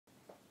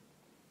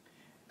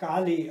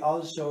Kali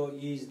also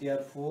is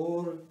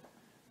therefore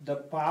the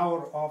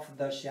power of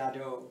the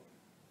shadow.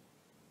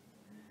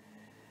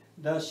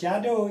 The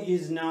shadow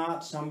is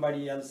not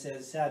somebody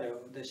else's shadow.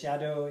 The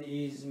shadow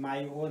is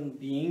my own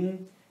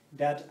being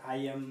that I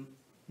am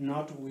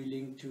not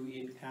willing to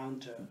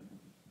encounter,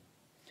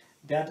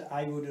 that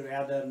I would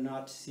rather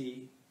not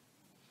see.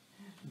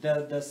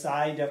 The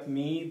side of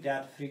me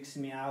that freaks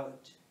me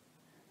out,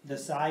 the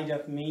side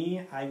of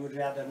me I would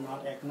rather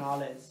not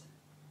acknowledge.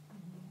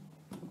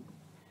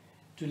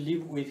 To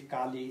live with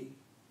Kali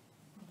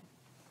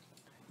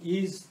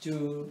is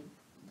to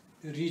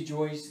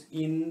rejoice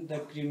in the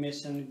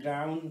cremation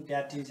ground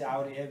that is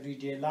our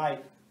everyday life.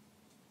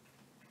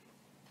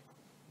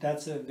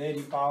 That's a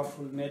very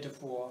powerful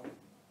metaphor,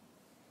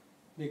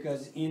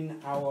 because in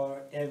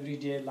our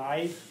everyday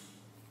life,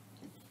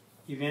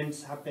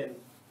 events happen.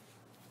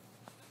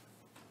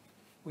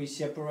 We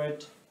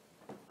separate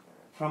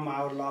from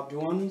our loved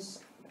ones,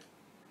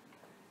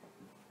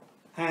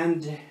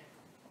 and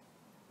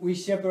we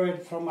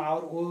separate from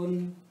our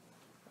own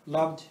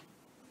loved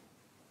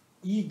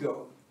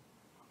ego,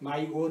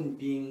 my own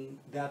being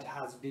that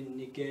has been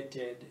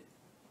negated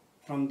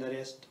from the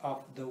rest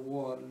of the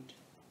world.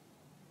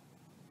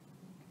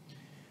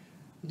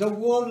 The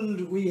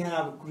world we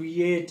have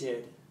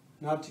created,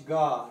 not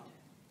God.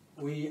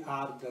 We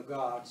are the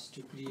gods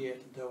to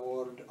create the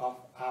world of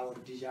our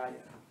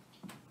desire.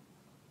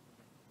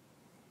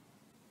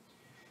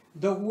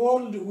 The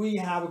world we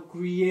have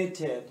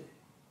created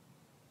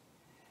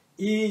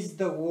is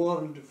the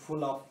world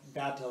full of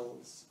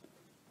battles.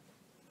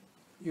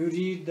 You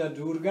read the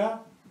Durga,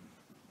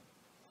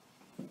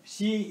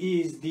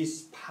 she is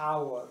this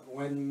power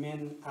when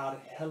men are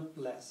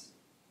helpless.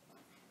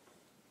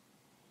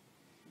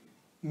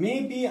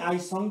 Maybe I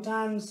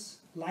sometimes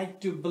like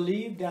to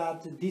believe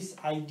that this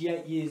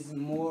idea is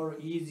more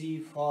easy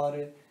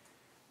for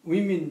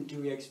women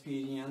to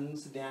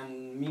experience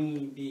than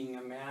me being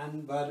a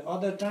man, but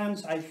other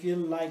times I feel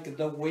like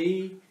the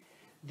way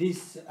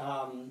this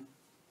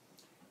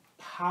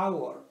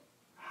power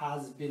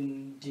has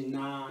been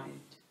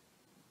denied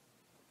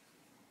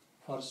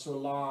for so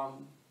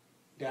long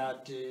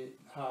that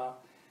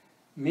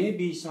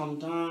maybe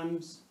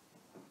sometimes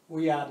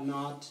we are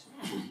not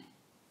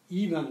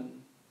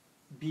even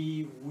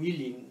be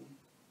willing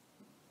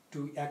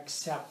to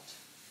accept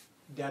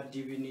that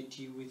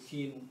divinity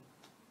within,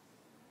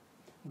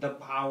 the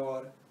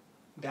power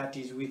that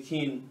is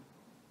within,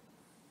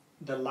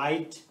 the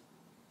light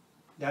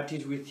that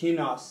is within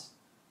us.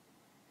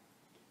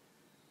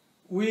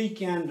 We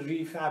can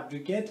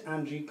refabricate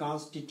and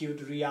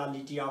reconstitute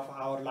reality of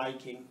our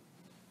liking.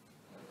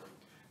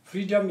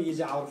 Freedom is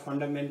our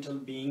fundamental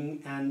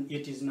being, and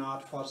it is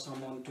not for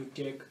someone to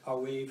take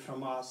away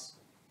from us.